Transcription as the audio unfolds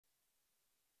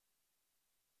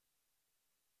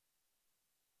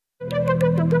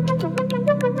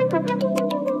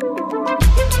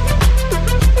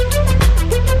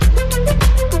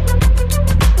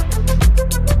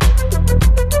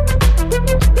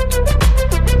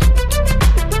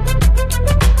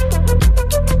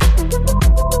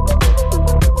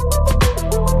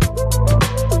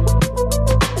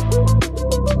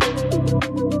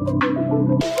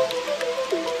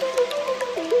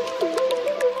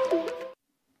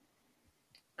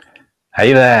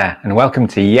Hey there, and welcome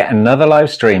to yet another live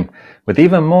stream with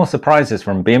even more surprises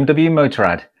from BMW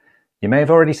Motorrad. You may have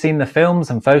already seen the films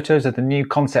and photos of the new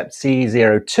Concept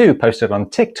CE02 posted on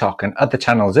TikTok and other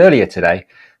channels earlier today,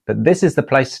 but this is the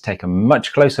place to take a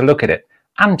much closer look at it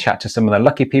and chat to some of the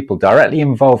lucky people directly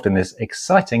involved in this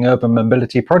exciting urban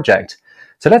mobility project.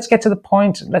 So let's get to the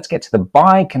point, let's get to the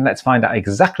bike, and let's find out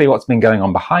exactly what's been going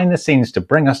on behind the scenes to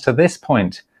bring us to this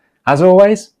point. As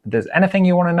always, if there's anything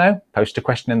you want to know, post a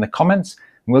question in the comments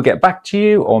and we'll get back to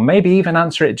you, or maybe even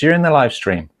answer it during the live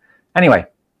stream. Anyway,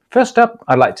 first up,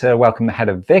 I'd like to welcome the head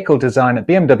of vehicle design at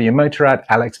BMW Motorrad,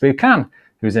 Alex Buchan,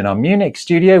 who's in our Munich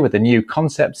studio with the new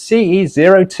Concept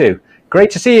CE02. Great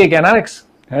to see you again, Alex.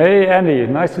 Hey, Andy,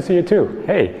 nice to see you too.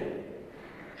 Hey.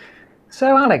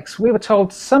 So Alex, we were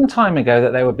told some time ago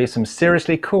that there would be some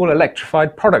seriously cool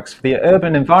electrified products for the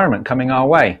urban environment coming our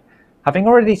way. Having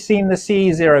already seen the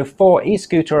CE04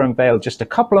 e-scooter unveiled just a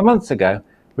couple of months ago,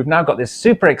 we've now got this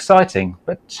super exciting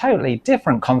but totally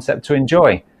different concept to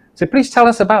enjoy. So please tell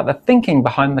us about the thinking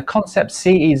behind the Concept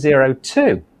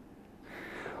CE02.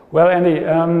 Well, Andy,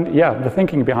 the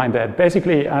thinking behind that.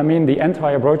 Basically, the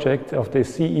entire project of the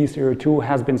CE02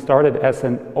 has been started as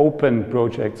an open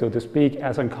project, so to speak,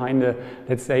 as a kind of,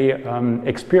 let's say,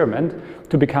 experiment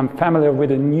to become familiar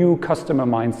with a new customer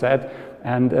mindset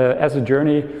and as a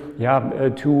journey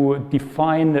to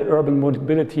define the urban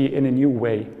mobility in a new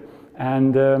way.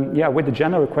 And with the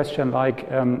general question like,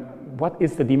 what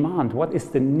is the demand, what is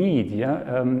the need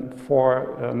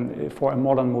for a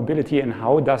modern mobility, and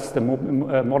how does the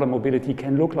modern mobility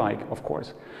can look like, of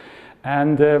course.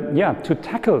 And to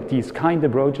tackle these kind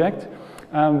of projects,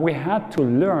 we had to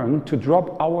learn to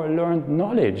drop our learned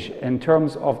knowledge in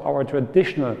terms of our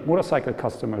traditional motorcycle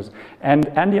customers. And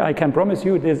Andy, I can promise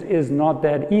you this is not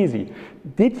that easy.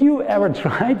 Did you ever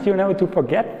try, to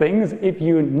forget things if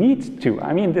you need to?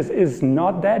 This is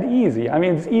not that easy.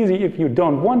 It's easy if you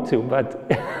don't want to, but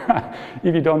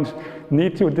if you don't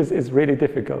need to, this is really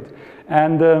difficult.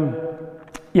 And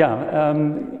we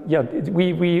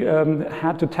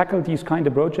had to tackle these kind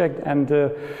of projects, and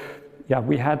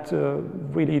we had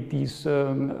really these,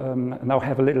 now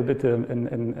have a little bit,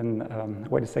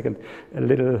 wait a second,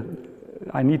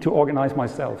 I need to organize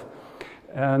myself.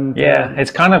 And it's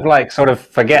kind of like sort of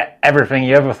forget everything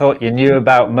you ever thought you knew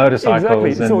about motorcycles.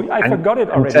 Exactly, so I forgot it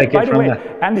already. By the way,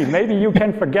 Andy, maybe you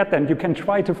can forget them. You can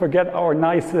try to forget our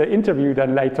nice interview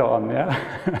then later on, yeah?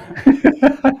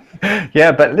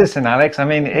 Yeah, but listen, Alex,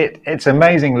 it's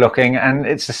amazing looking, and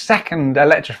it's the second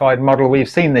electrified model we've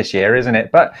seen this year, isn't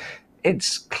it? But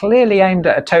it's clearly aimed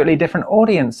at a totally different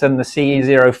audience than the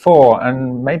CE04,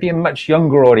 and maybe a much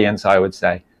younger audience, I would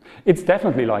say. It's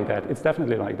definitely like that. It's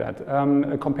definitely like that.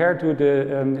 Compared to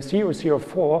the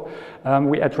CE04,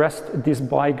 we addressed this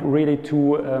bike really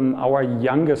to our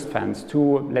youngest fans,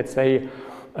 to let's say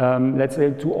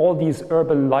to all these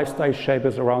urban lifestyle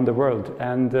shapers around the world.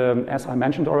 And as I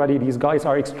mentioned already, these guys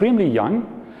are extremely young.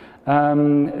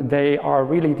 They are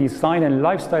really design and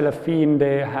lifestyle affine.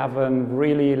 They have a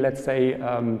really, let's say,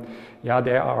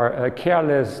 they are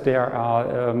careless. They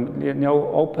are,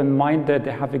 open-minded.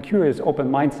 They have a curious,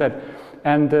 open mindset.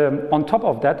 And on top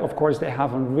of that, of course, they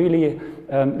have a really,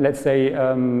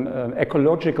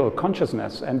 ecological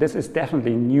consciousness. And this is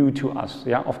definitely new to us.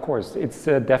 Yeah, of course, it's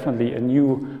definitely a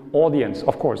new audience,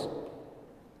 of course.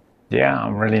 Yeah,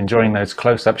 I'm really enjoying those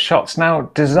close-up shots. Now,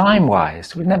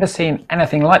 design-wise, we've never seen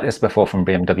anything like this before from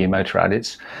BMW Motorrad.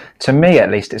 It's, to me at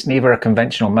least, it's neither a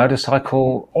conventional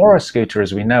motorcycle or a scooter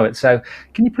as we know it. So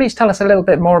can you please tell us a little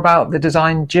bit more about the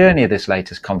design journey of this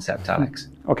latest concept, Alex?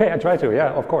 Okay, I try to,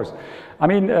 yeah, of course.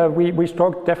 We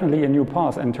struck definitely a new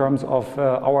path in terms of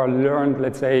our learned,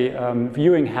 let's say,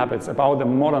 viewing habits about the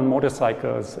modern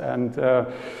motorcycles. And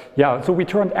so we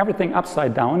turned everything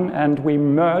upside down, and we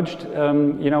merged, a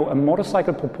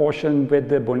motorcycle proportion with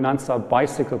the Bonanza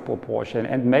bicycle proportion.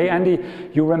 And Andy,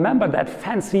 you remember that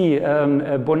fancy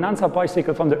Bonanza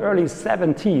bicycle from the early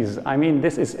 70s?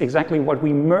 This is exactly what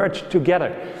we merged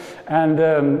together. And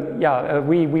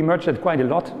we merged it quite a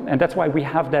lot, and that's why we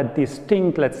have that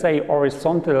distinct, let's say,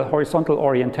 horizontal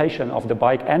orientation of the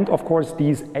bike, and of course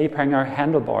these ape-hanger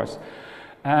handlebars.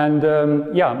 And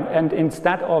and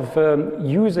instead of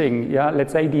using,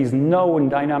 let's say, these known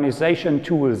dynamization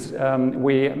tools,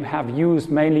 we have used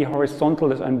mainly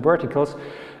horizontals and verticals.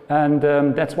 And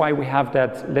that's why we have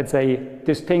that, let's say,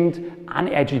 distinct,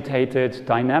 unagitated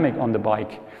dynamic on the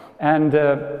bike. And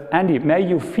Andy, may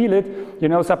you feel it,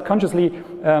 subconsciously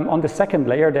on the second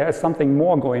layer, there is something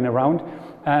more going around.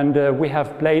 And we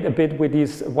have played a bit with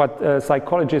these, what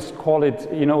psychologists call it,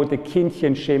 you know, the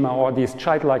Kindchen schema, or these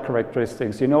childlike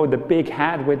characteristics. You know, the big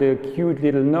head with a cute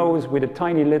little nose, with a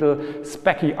tiny little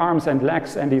specky arms and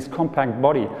legs, and this compact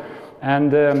body.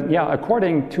 And yeah,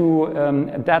 according to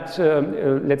that,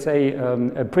 let's say,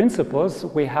 principles,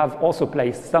 we have also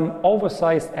placed some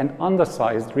oversized and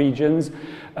undersized regions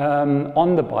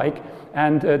on the bike.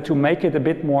 And to make it a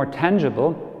bit more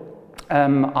tangible,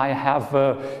 I have,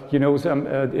 you know,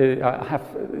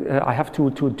 I have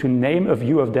to name a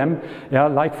few of them. Yeah,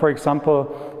 like for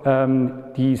example,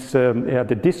 these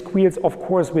the disc wheels, of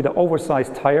course, with the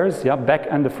oversized tires, yeah, back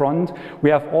and the front. We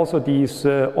have also these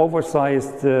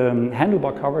oversized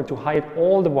handlebar cover to hide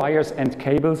all the wires and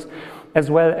cables, as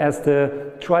well as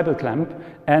the tribal clamp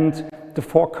and the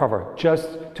fork cover,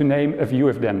 just to name a few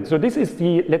of them. So this is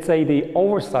the, let's say, the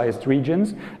oversized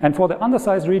regions. And for the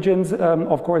undersized regions,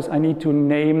 of course, I need to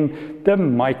name the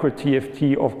micro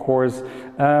TFT, of course.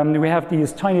 We have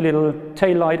these tiny little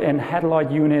taillight and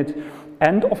headlight unit.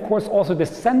 And of course also the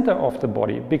center of the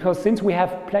body, because since we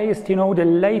have placed, you know, the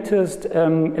latest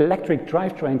electric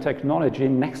drivetrain technology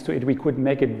next to it, we could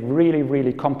make it really,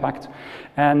 really compact.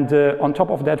 And on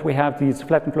top of that, we have this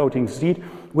flat and floating seat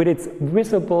with its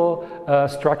visible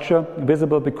structure,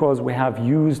 visible because we have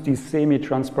used this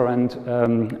semi-transparent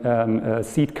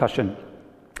seat cushion.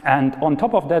 And on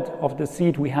top of that, of the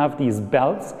seat, we have these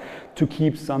belts to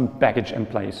keep some baggage in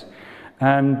place.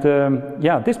 And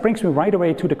yeah, this brings me right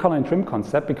away to the color and trim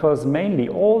concept, because mainly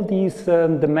all these,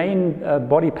 the main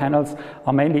body panels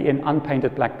are mainly in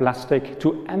unpainted black plastic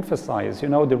to emphasize, you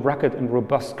know, the rugged and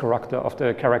robust character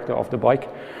of the bike,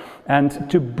 and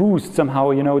to boost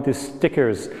somehow, you know, the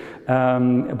stickers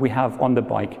we have on the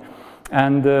bike.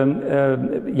 And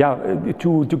yeah,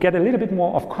 to get a little bit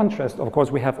more of contrast, of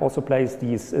course, we have also placed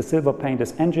these silver paint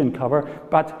as engine cover,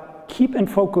 but keep in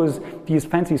focus these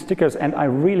fancy stickers, and I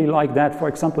really like that. For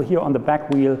example, here on the back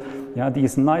wheel, yeah,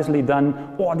 these nicely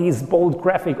done, or these bold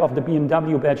graphic of the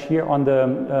BMW badge here on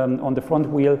the front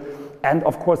wheel, and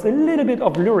of course a little bit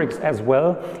of lyrics as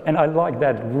well. And I like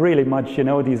that really much, you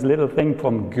know, this little thing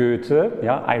from Goethe.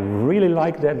 Yeah, I really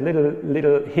like that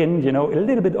little hint, you know, a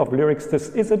little bit of lyrics. This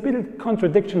is a bit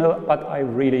contradictional, but I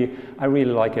really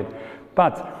like it.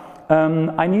 But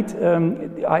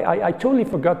I totally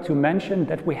forgot to mention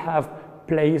that we have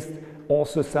placed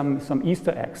also some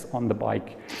Easter eggs on the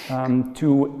bike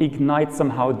to ignite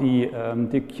somehow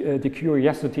the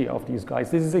curiosity of these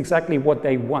guys. This is exactly what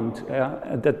they want.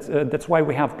 That's why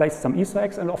we have placed some Easter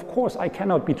eggs, and of course I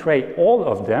cannot betray all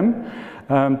of them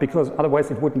because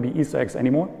otherwise it wouldn't be Easter eggs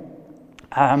anymore.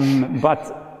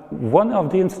 But one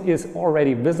of these is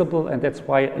already visible, and that's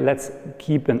why let's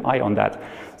keep an eye on that.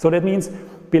 So that means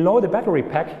below the battery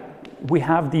pack, we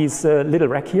have this little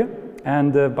rack here,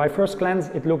 and by first glance,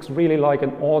 it looks really like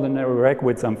an ordinary rack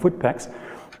with some foot packs,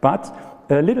 but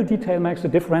a little detail makes a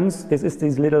difference. This is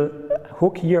this little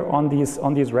hook here on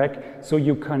this rack, so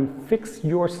you can fix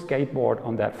your skateboard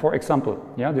on that. For example,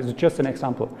 yeah, this is just an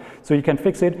example. So you can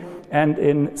fix it, and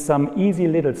in some easy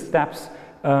little steps,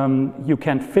 you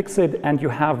can fix it, and you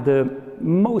have the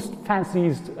most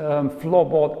fanciest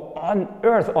floorboard on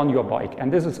earth on your bike.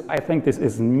 And this is, I think this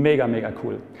is mega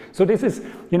cool. So this is,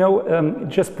 you know,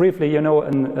 just briefly, you know,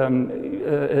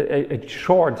 a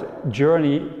short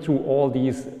journey through all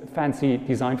these fancy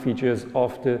design features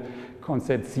of the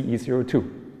Concept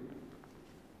CE02.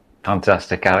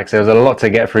 Fantastic, Alex. There was a lot to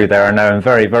get through there, I know, and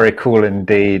very cool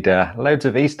indeed. Loads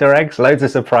of Easter eggs, loads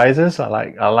of surprises.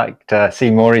 I like to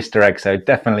see more Easter eggs, so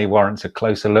definitely warrants a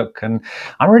closer look. And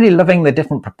I'm really loving the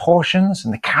different proportions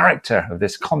and the character of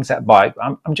this concept bike.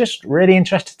 I'm just really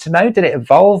interested to know, did it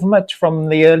evolve much from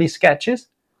the early sketches?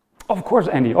 Of course,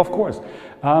 Andy, of course.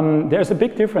 There's a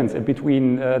big difference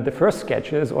between the first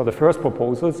sketches or the first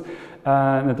proposals,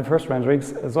 the first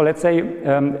renderings, so let's say,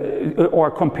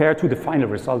 or compared to the final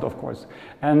result, of course.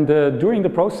 And during the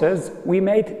process, we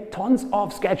made tons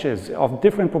of sketches of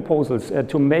different proposals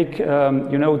to make,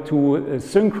 you know, to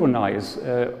synchronize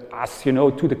us, you know,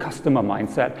 to the customer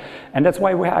mindset. And that's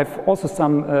why we have also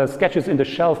some sketches in the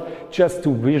shelf just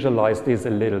to visualize this a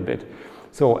little bit.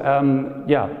 So,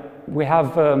 yeah. We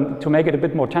have, to make it a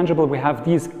bit more tangible, we have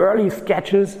these early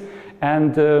sketches,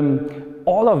 and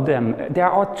all of them, they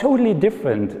are totally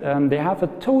different. They have a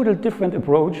total different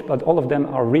approach, but all of them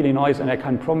are really nice, and I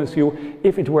can promise you,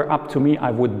 if it were up to me,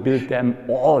 I would build them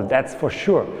all, that's for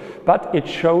sure. But it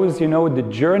shows, you know, the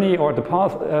journey or the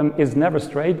path is never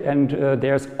straight, and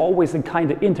there's always a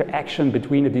kind of interaction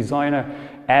between the designer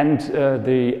and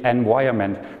the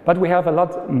environment. But we have a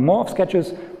lot more of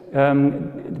sketches.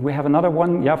 We have another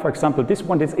one, yeah, for example, this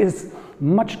one, this is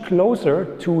much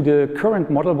closer to the current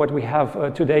model, what we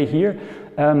have today here.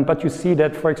 But you see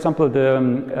that, for example, the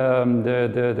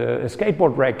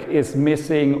skateboard rack is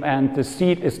missing and the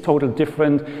seat is totally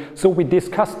different. So we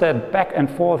discussed that back and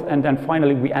forth, and then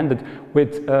finally we ended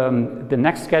with the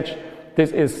next sketch.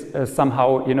 This is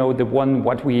somehow, you know, the one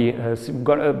what we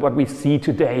see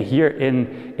today here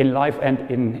in life and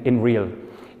in real.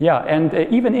 Yeah, and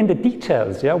even in the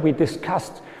details, yeah, we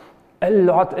discussed a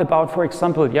lot about, for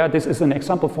example, yeah, this is an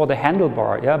example for the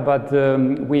handlebar, yeah, but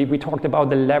we talked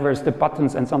about the levers, the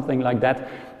buttons, and something like that.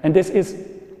 And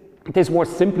this was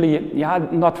simply, yeah,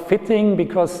 not fitting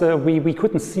because we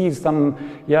couldn't see some,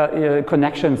 yeah,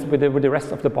 connections with the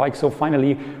rest of the bike. So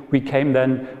finally, we came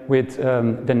then with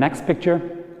the next picture,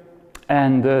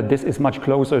 and this is much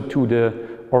closer to the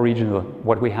original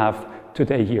what we have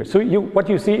today here. So what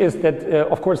you see is that,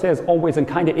 of course, there's always a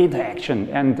kind of interaction,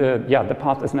 and yeah, the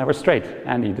path is never straight.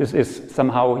 Andy, this is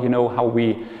somehow, you know, how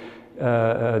we,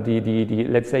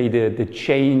 let's say the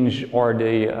change or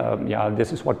the, yeah,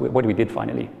 this is what we did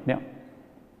finally. Yeah.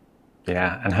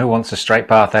 Yeah, and who wants a straight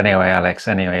path anyway, Alex?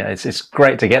 Anyway, it's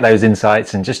great to get those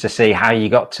insights and just to see how you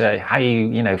got to, how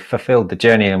you know, fulfilled the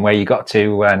journey and where you got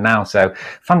to now. So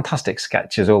fantastic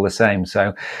sketches all the same.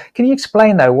 So can you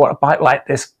explain though what a bike like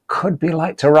this could be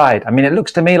like to ride? I mean, it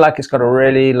looks to me like it's got a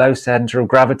really low center of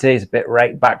gravity. It's a bit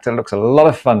raked back. It looks a lot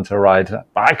of fun to ride, but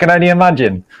I can only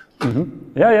imagine.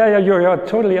 Mm-hmm. Yeah, you're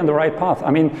totally on the right path. I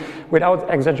mean,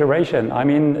 without exaggeration, I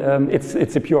mean,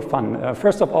 it's a pure fun.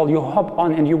 First of all, you hop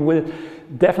on and you will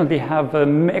definitely have a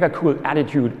mega cool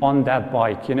attitude on that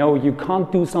bike. You know, you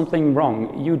can't do something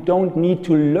wrong. You don't need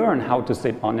to learn how to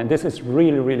sit on, and this is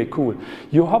really, really cool.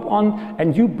 You hop on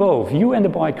and you and the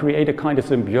bike create a kind of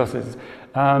symbiosis.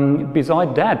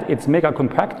 Beside that, it's mega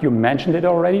compact. You mentioned it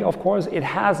already, of course. It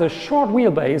has a short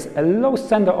wheelbase, a low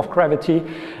center of gravity,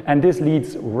 and this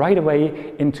leads right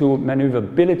away into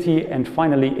maneuverability and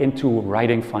finally into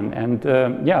riding fun. And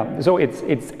yeah, so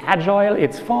it's agile,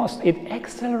 it's fast, it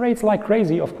accelerates like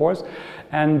crazy, of course,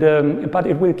 and but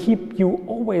it will keep you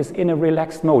always in a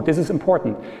relaxed mode. This is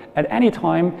important. At any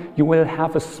time, you will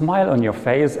have a smile on your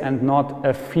face and not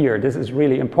a fear. This is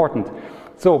really important.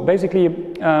 So basically,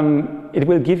 it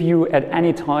will give you at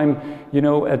any time, you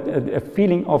know, a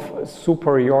feeling of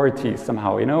superiority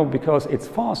somehow, you know, because it's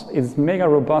fast, it's mega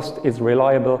robust, it's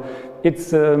reliable,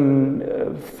 it's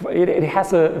it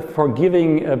has a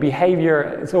forgiving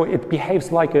behavior, so it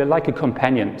behaves like a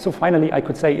companion. So finally, I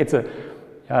could say it's a,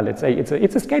 let's say it's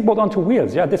a skateboard on two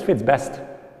wheels. Yeah, this fits best.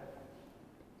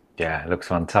 Yeah, it looks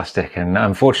fantastic. And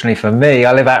unfortunately for me,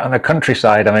 I live out on the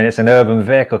countryside. I mean, it's an urban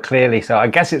vehicle, clearly. So I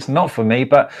guess it's not for me.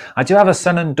 But I do have a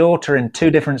son and daughter in 2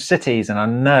 different cities, and I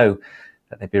know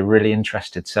that they'd be really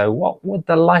interested. So what would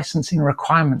the licensing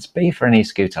requirements be for an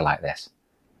e-scooter like this?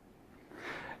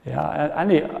 Yeah,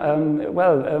 Andy,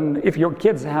 well, if your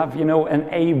kids have, you know, an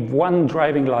A1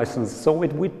 driving license, so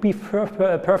it would be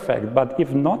perfect. But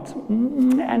if not,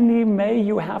 Andy, may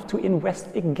you have to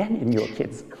invest again in your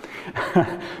kids.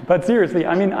 But seriously,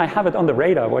 I mean, I have it on the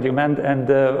radar, what you meant. And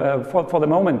for the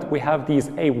moment, we have these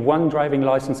A1 driving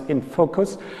license in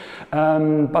focus.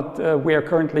 But we are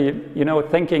currently, you know,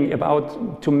 thinking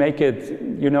about to make it,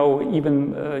 you know,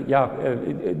 even,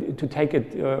 to take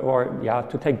it,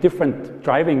 to take different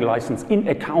driving license in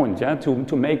account, yeah,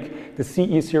 to make the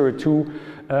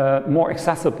CE02 more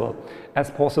accessible as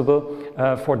possible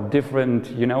for different,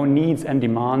 you know, needs and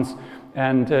demands,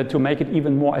 and to make it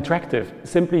even more attractive,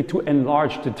 simply to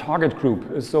enlarge the target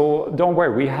group. So don't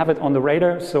worry, we have it on the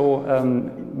radar, so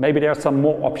maybe there are some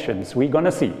more options. We're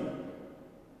gonna see.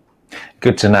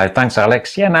 Good to know. Thanks,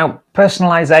 Alex. Yeah, now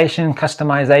personalization,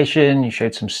 customization, you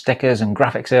showed some stickers and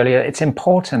graphics earlier. It's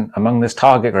important among this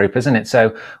target group, isn't it?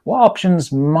 So what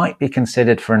options might be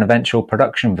considered for an eventual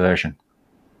production version?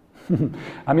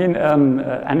 I mean,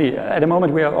 Andy, at the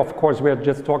moment we are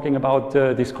just talking about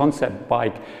this concept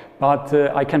bike, but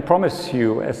I can promise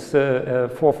you, as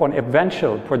for an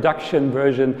eventual production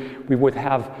version, we would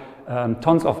have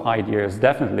tons of ideas,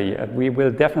 definitely. We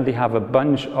will definitely have a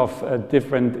bunch of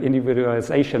different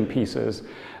individualization pieces.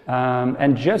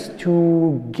 And just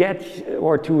to get,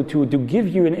 or to give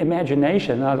you an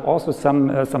imagination, also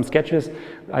some sketches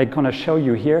I'm gonna show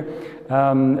you here,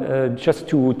 just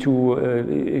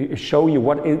to show you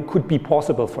what it could be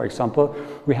possible. For example,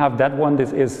 we have that one.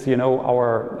 This is, you know,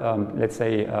 our, let's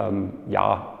say,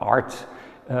 art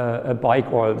a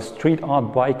bike, or street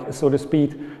art bike, so to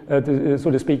speak.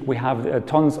 We have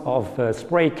tons of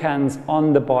spray cans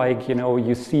on the bike. You know,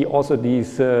 you see also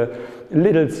these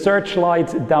little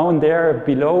searchlights down there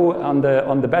below on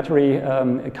the battery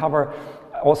cover.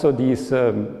 also these,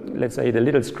 let's say the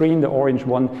little screen, the orange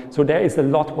one. So there is a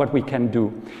lot what we can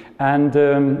do. And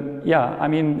yeah, I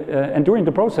mean, and during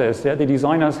the process, yeah, the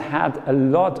designers had a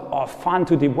lot of fun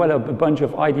to develop a bunch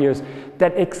of ideas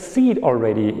that exceed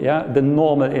already, yeah, the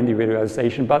normal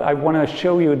individualization. But I want to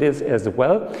show you this as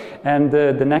well. And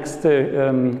the next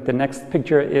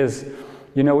picture is,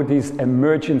 you know, this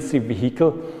emergency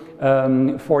vehicle.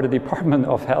 For the Department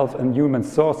of Health and Human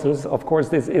Sources. Of course,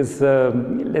 this is,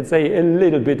 let's say, a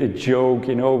little bit a joke,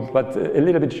 you know, but a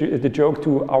little bit the joke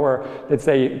to our, let's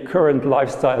say, current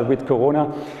lifestyle with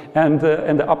Corona. And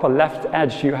in the upper left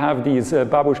edge, you have these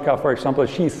babushka, for example,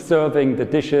 she's serving the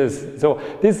dishes. So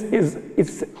this is,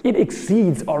 it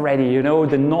exceeds already, you know,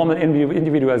 the normal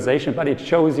individualization, but it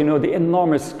shows, you know, the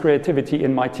enormous creativity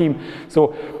in my team.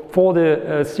 So for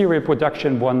the serial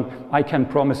production one, I can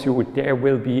promise you there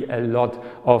will be a lot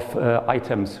of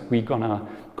items we're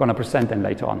gonna present them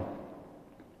later on.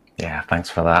 Yeah, thanks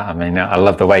for that. I mean, I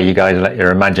love the way you guys let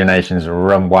your imaginations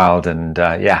run wild, and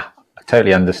yeah, I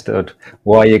totally understood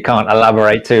why you can't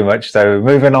elaborate too much. So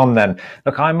moving on then.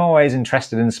 Look, I'm always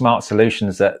interested in smart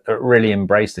solutions that really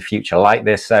embrace the future like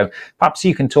this. So perhaps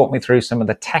you can talk me through some of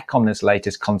the tech on this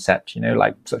latest concept, you know,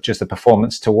 like such as the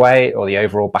performance to weight or the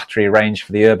overall battery range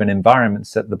for the urban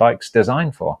environments that the bike's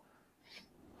designed for.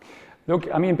 Look,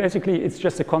 I mean, basically, it's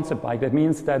just a concept bike. That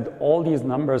means that all these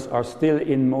numbers are still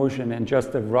in motion and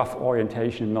just a rough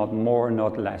orientation, not more,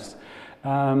 not less.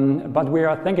 But we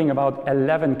are thinking about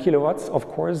 11 kilowatts, of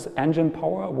course, engine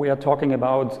power. We are talking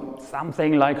about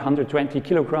something like 120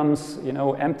 kilograms, you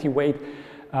know, empty weight,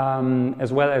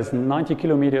 as well as 90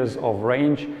 kilometers of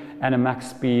range and a max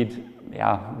speed,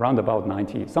 yeah, round about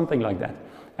 90, something like that.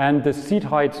 And the seat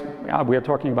height, yeah, we are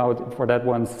talking about for that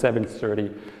one 730.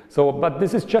 So, but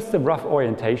this is just a rough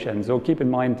orientation. So keep in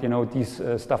mind, you know, this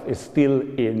stuff is still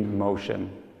in motion.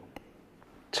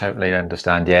 Totally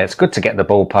understand. Yeah, it's good to get the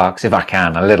ballparks, if I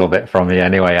can, a little bit from you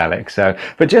anyway, Alex. So,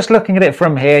 but just looking at it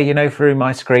from here, you know, through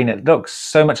my screen, it looks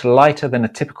so much lighter than a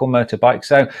typical motorbike.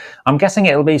 So I'm guessing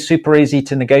it'll be super easy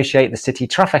to negotiate the city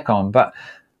traffic on. But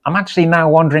I'm actually now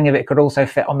wondering if it could also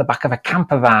fit on the back of a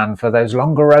camper van for those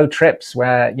longer road trips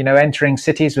where, you know, entering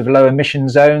cities with low emission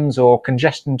zones or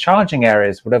congestion charging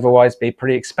areas would otherwise be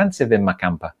pretty expensive in my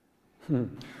camper.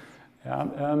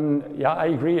 Yeah, I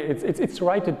agree. It's the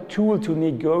right tool to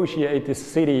negotiate the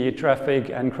city traffic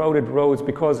and crowded roads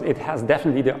because it has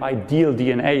definitely the ideal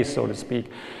DNA, so to speak.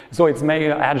 So it's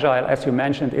mega agile, as you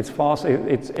mentioned. It's fast.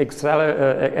 It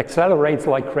accelerates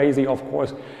like crazy, of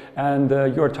course. And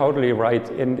you're totally right.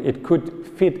 And it could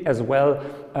fit as well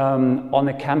on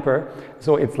a camper.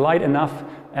 So it's light enough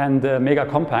and mega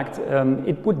compact.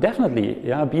 It would definitely,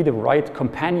 yeah, be the right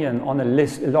companion on a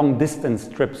long distance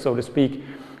trip, so to speak.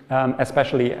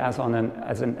 Especially as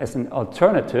an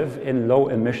alternative in low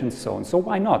emissions zones. So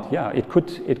why not? Yeah, it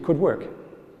could work.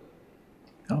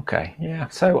 Okay, yeah.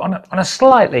 So on a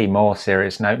slightly more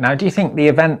serious note, now, do you think the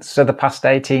events of the past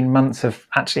 18 months have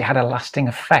actually had a lasting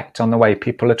effect on the way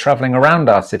people are traveling around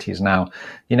our cities now?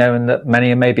 You know, and that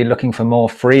many are maybe looking for more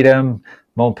freedom,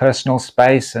 more personal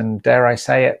space, and dare I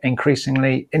say it,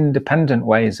 increasingly independent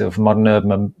ways of modern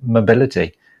urban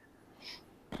mobility?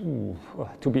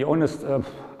 To be honest,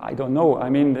 I don't know. I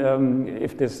mean,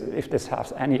 if this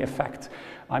has any effect,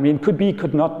 I mean, could be,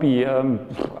 could not be.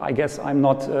 I guess I'm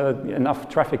not enough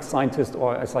traffic scientist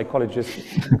or a psychologist.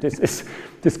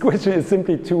 This question is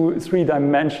simply too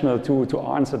three-dimensional to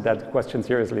answer that question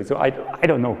seriously. So I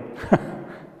don't know.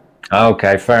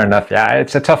 Okay, fair enough. Yeah,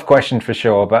 it's a tough question for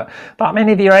sure. But I mean,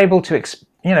 if you're able to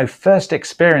first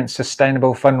experience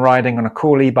sustainable fun riding on a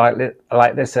cool e-bike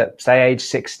like this at, say, age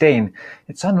 16,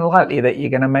 it's unlikely that you're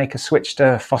going to make a switch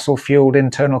to fossil-fueled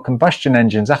internal combustion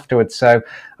engines afterwards. So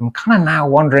I'm kind of now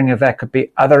wondering if there could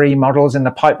be other e-models in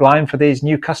the pipeline for these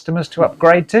new customers to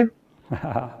upgrade to.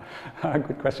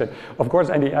 Good question. Of course,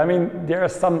 Andy. I mean, there are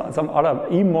some other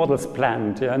e-models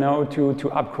planned, you know,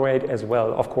 to upgrade as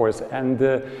well, of course. And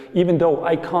even though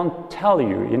I can't tell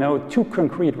you, you know, too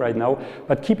concrete right now,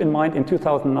 but keep in mind in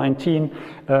 2019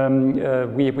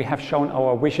 we have shown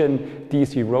our Vision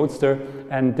DC Roadster,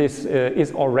 and this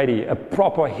is already a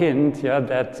proper hint, yeah,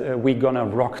 that we're gonna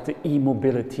rock the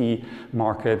e-mobility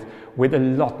market with a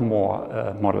lot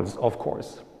more models, of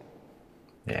course.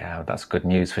 Yeah, that's good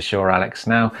news for sure, Alex.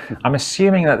 Now, I'm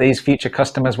assuming that these future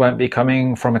customers won't be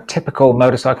coming from a typical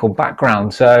motorcycle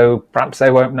background, so perhaps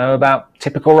they won't know about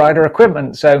typical rider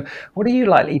equipment. So what are you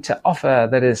likely to offer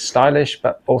that is stylish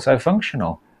but also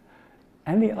functional?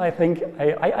 Andy, I think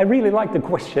I really like the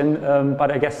question,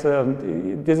 but I guess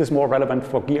this is more relevant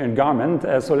for gear and garment.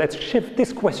 So let's shift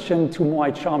this question to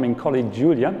my charming colleague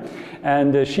Julia,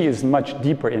 and she is much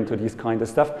deeper into this kind of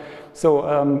stuff.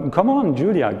 So come on,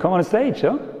 Julia, come on stage.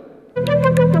 Huh?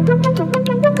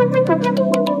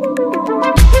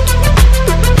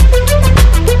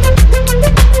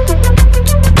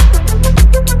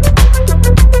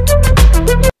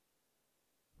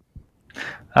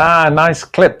 Ah, nice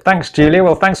clip. Thanks, Julia.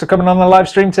 Well, thanks for coming on the live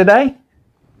stream today.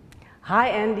 Hi,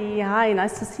 Andy. Hi,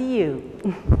 nice to see you.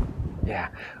 Yeah.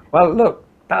 Well, look,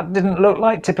 that didn't look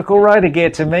like typical rider gear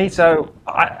to me, so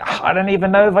I don't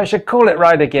even know if I should call it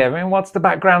rider gear. I mean, what's the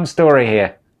background story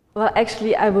here? Well,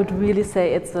 actually, I would really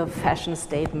say it's a fashion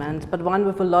statement, but one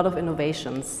with a lot of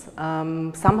innovations.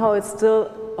 Somehow it's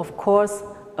still, of course,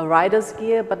 a rider's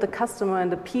gear, but the customer and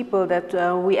the people that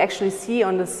we actually see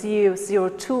on the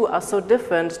CE02 are so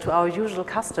different to our usual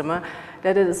customer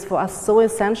that it is for us so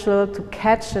essential to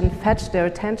catch and fetch their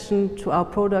attention to our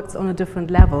products on a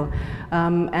different level.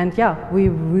 And yeah,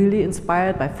 we're really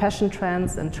inspired by fashion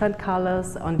trends and trend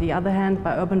colors, on the other hand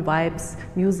by urban vibes,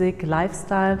 music,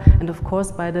 lifestyle, and of course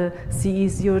by the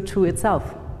CE02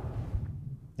 itself.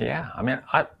 Yeah, I mean,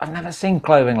 I've never seen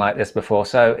clothing like this before,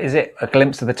 so is it a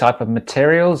glimpse of the type of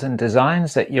materials and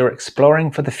designs that you're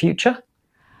exploring for the future?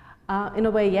 In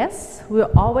a way, yes. We're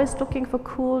always looking for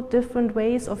cool, different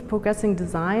ways of progressing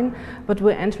design, but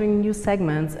we're entering new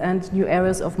segments and new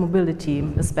areas of mobility,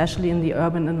 especially in the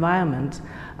urban environment.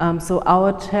 So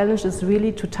our challenge is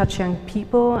really to touch young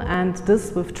people, and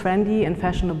this with trendy and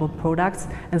fashionable products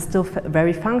and still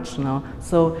very functional.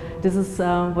 So this is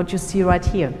what you see right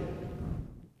here.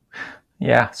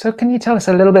 Yeah, so can you tell us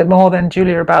a little bit more then,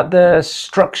 Julia, about the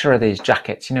structure of these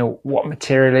jackets? You know, what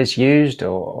material is used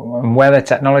and where the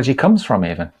technology comes from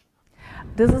even?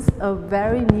 This is a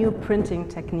very new printing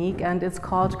technique and it's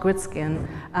called grid skin.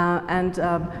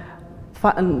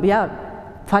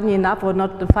 Funny enough, or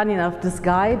not funny enough, this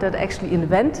guy that actually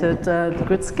invented the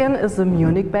grid skin is a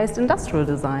Munich-based industrial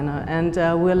designer, and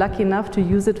we're lucky enough to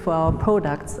use it for our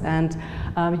products. And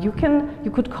you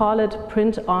could call it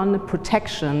print-on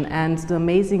protection. And the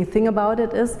amazing thing about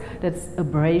it is that it's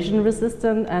abrasion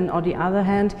resistant, and on the other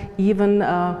hand, even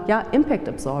impact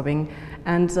absorbing.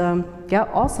 And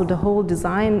also the whole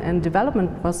design and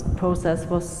development process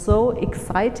was so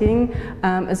exciting,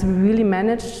 as we really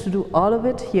managed to do all of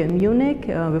it here in Munich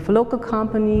with local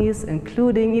companies,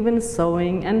 including even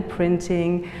sewing and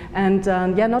printing, and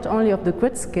not only of the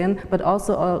grid skin, but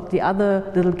also all the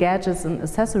other little gadgets and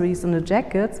accessories on the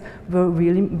jackets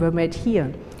were made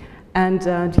here. And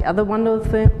the other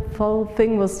wonderful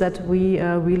thing was that we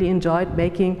really enjoyed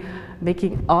making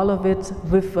all of it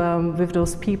with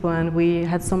those people, and we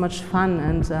had so much fun,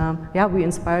 and we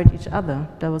inspired each other.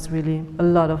 That was really a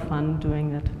lot of fun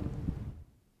doing it.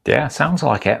 Yeah, sounds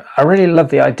like it. I really love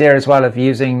the idea as well of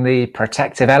using the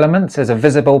protective elements as a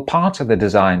visible part of the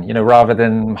design, you know, rather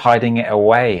than hiding it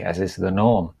away as is the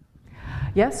norm.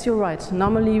 Yes, you're right.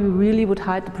 Normally we really would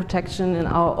hide the protection in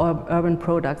our urban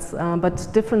products, but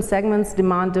different segments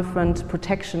demand different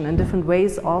protection and different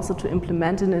ways also to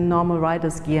implement it in normal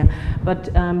rider's gear.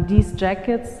 But these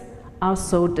jackets are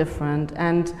so different,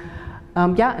 and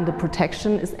and the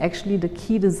protection is actually the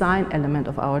key design element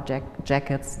of our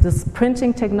jackets. This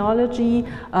printing technology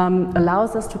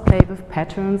allows us to play with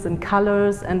patterns and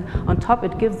colors, and on top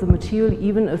it gives the material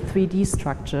even a 3D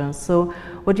structure. So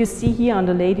what you see here on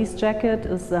the ladies' jacket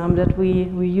is that we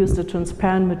use the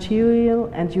transparent material,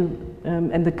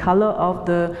 and the color of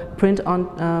the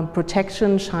print-on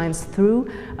protection shines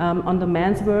through. On the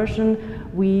men's version,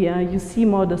 you see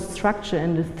more the structure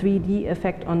and the 3D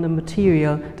effect on the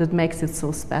material that makes it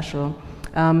so special.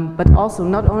 But also,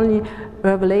 not only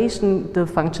revelation, the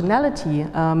functionality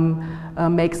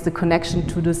makes the connection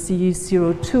to the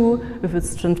CE02 with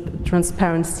its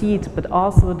transparent seat, but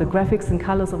also the graphics and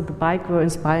colors of the bike were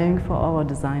inspiring for our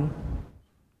design.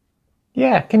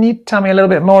 Yeah, can you tell me a little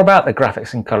bit more about the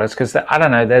graphics and colors? Because, I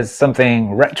don't know, there's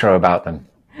something retro about them.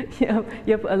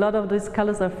 Yep, a lot of these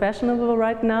colors are fashionable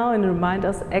right now and remind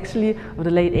us actually of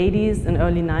the late 80s and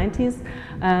early 90s.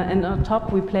 And on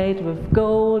top we played with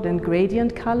gold and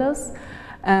gradient colors.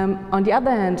 On the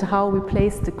other hand, how we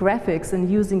place the graphics and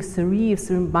using serifs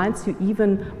reminds you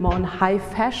even more on high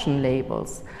fashion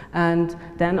labels. And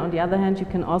then on the other hand, you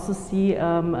can also see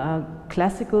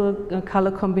classical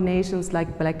color combinations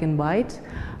like black and white.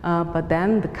 But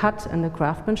then the cut and the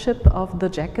craftsmanship of the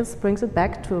jackets brings it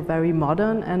back to a very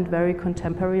modern and very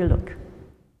contemporary look.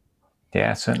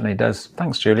 Yeah, it certainly does.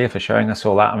 Thanks, Julia, for showing us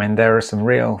all that. I mean, there are some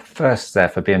real firsts there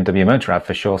for BMW Motorrad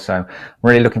for sure. So I'm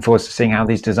really looking forward to seeing how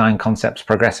these design concepts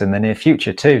progress in the near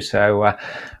future too. So,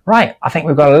 right, I think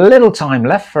we've got a little time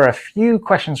left for a few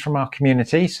questions from our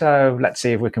community. So let's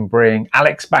see if we can bring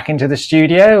Alex back into the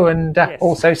studio and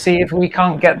also see if we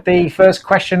can't get the first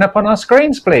question up on our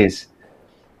screens, please.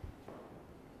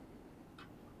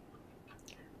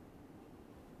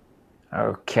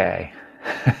 Okay.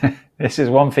 This is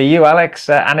one for you, Alex,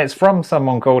 and it's from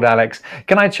someone called Alex.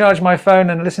 Can I charge my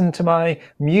phone and listen to my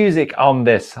music on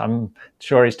this? I'm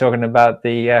sure he's talking about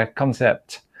the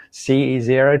Concept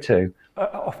CE02.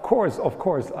 Of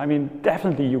course. I mean,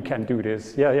 definitely you can do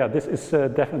this. Yeah. This is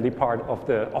definitely part of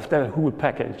the whole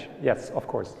package. Yes, of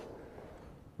course.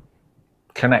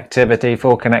 Connectivity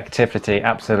for connectivity,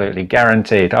 absolutely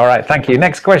guaranteed. All right, thank you.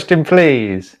 Next question,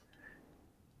 please.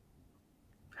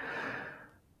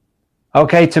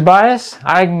 Okay, Tobias,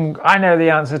 I know the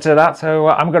answer to that, so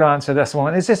I'm going to answer this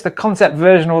one. Is this the concept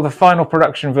version or the final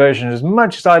production version? As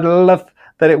much as I'd love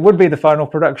that it would be the final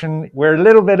production, we're a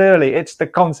little bit early. It's the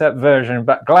concept version,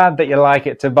 but glad that you like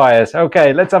it, Tobias.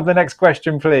 Okay, let's have the next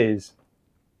question, please.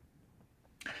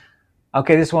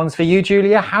 Okay, this one's for you,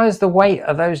 Julia. How is the weight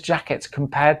of those jackets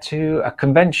compared to a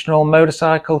conventional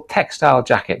motorcycle textile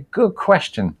jacket? Good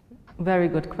question. Very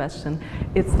good question.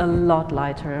 It's a lot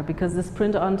lighter because this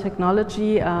print-on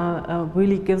technology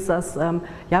really gives us,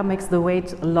 makes the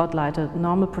weight a lot lighter.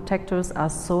 Normal protectors are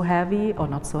so heavy, or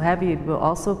not so heavy, we're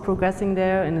also progressing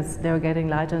there and they're getting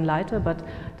lighter and lighter, but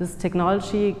this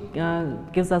technology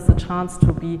gives us a chance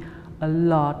to be a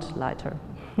lot lighter.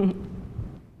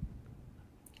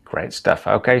 Great stuff.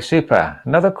 Okay, super.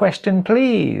 Another question,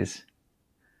 please.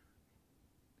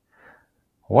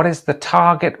 What is the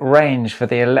target range for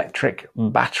the electric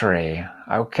battery?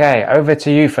 Okay, over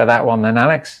to you for that one then,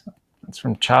 Alex. That's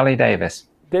from Charlie Davis.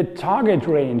 The target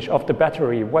range of the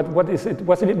battery, what is it?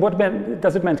 What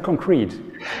does it mean concrete?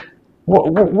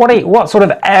 What sort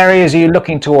of areas are you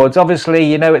looking towards? Obviously,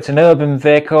 you know, it's an urban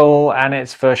vehicle and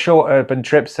it's for short urban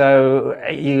trips. So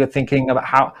you're thinking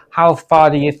about how far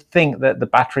do you think that the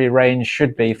battery range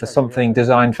should be for something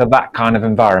designed for that kind of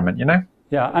environment, you know?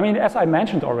 Yeah, I mean, as I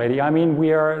mentioned already, I mean,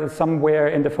 we are somewhere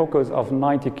in the focus of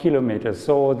 90 kilometers,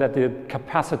 so that the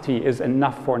capacity is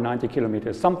enough for 90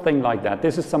 kilometers, something like that.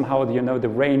 This is somehow, you know, the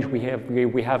range we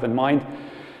have in mind.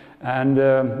 And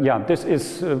this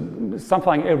is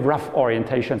something, a rough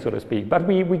orientation, so to speak. But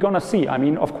we're gonna see. I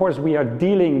mean, of course, we are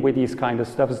dealing with these kind of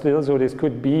stuff still. So this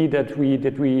could be that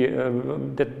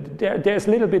there's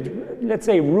a little bit, let's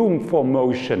say, room for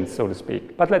motion, so to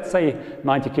speak. But let's say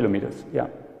 90 kilometers. Yeah.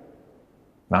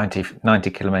 90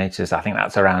 kilometers. I think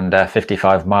that's around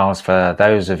 55 miles for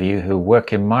those of you who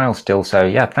work in miles still. So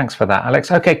yeah, thanks for that,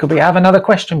 Alex. Okay, could we have another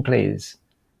question, please?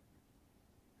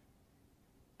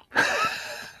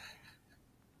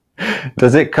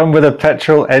 Does it come with a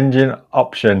petrol engine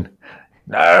option?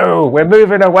 No, we're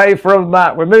moving away from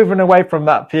that. We're moving away from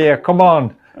that, Pierre. Come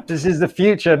on. This is the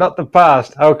future, not the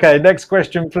past. Okay, next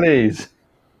question, please.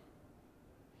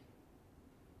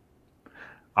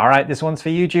 All right, this one's for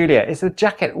you, Julia. Is the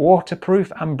jacket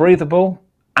waterproof and breathable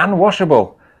and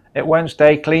washable? It won't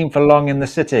stay clean for long in the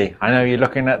city. I know you're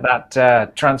looking at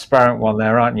that transparent one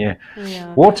there, aren't you?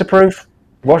 Yeah. Waterproof,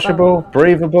 washable,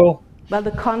 breathable. Well,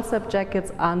 the concept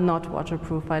jackets are not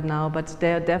waterproof right now, but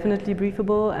they're definitely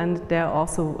breathable and they're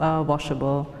also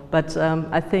washable. But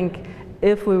I think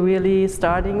if we're really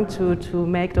starting to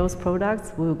make those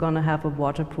products, we're going to have a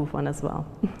waterproof one as well.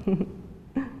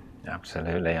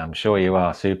 Absolutely, I'm sure you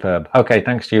are. Superb. Okay,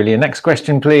 thanks, Julia. Next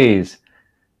question, please.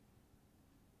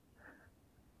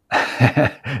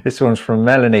 This one's from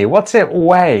Melanie. What's it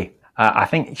weigh? I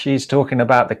think she's talking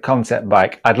about the concept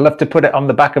bike. I'd love to put it on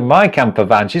the back of my camper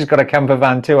van. She's got a camper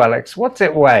van too, Alex. What's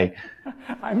it weigh?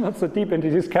 I'm not so deep into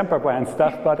this camper van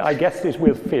stuff, but I guess this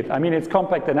will fit. I mean, it's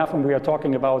compact enough, and we are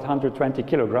talking about 120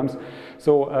 kilograms.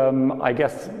 So I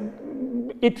guess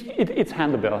it's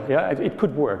handleable. Yeah, it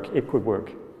could work. It could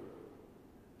work.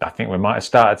 I think we might have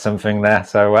started something there.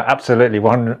 So absolutely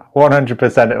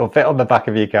 100% it'll fit on the back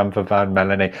of your camper van,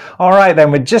 Melanie. All right,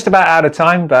 then we're just about out of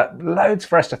time, but loads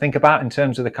for us to think about in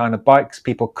terms of the kind of bikes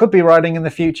people could be riding in the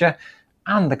future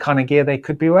and the kind of gear they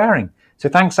could be wearing. So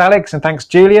thanks, Alex, and thanks,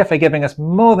 Julia, for giving us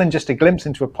more than just a glimpse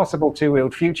into a possible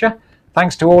two-wheeled future.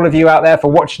 Thanks to all of you out there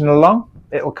for watching along.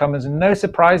 It'll come as no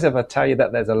surprise if I tell you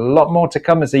that there's a lot more to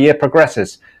come as the year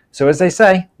progresses. So as they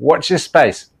say, watch this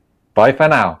space. Bye for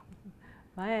now.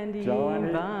 Bye, Andy. Ciao,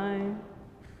 Andy. Bye.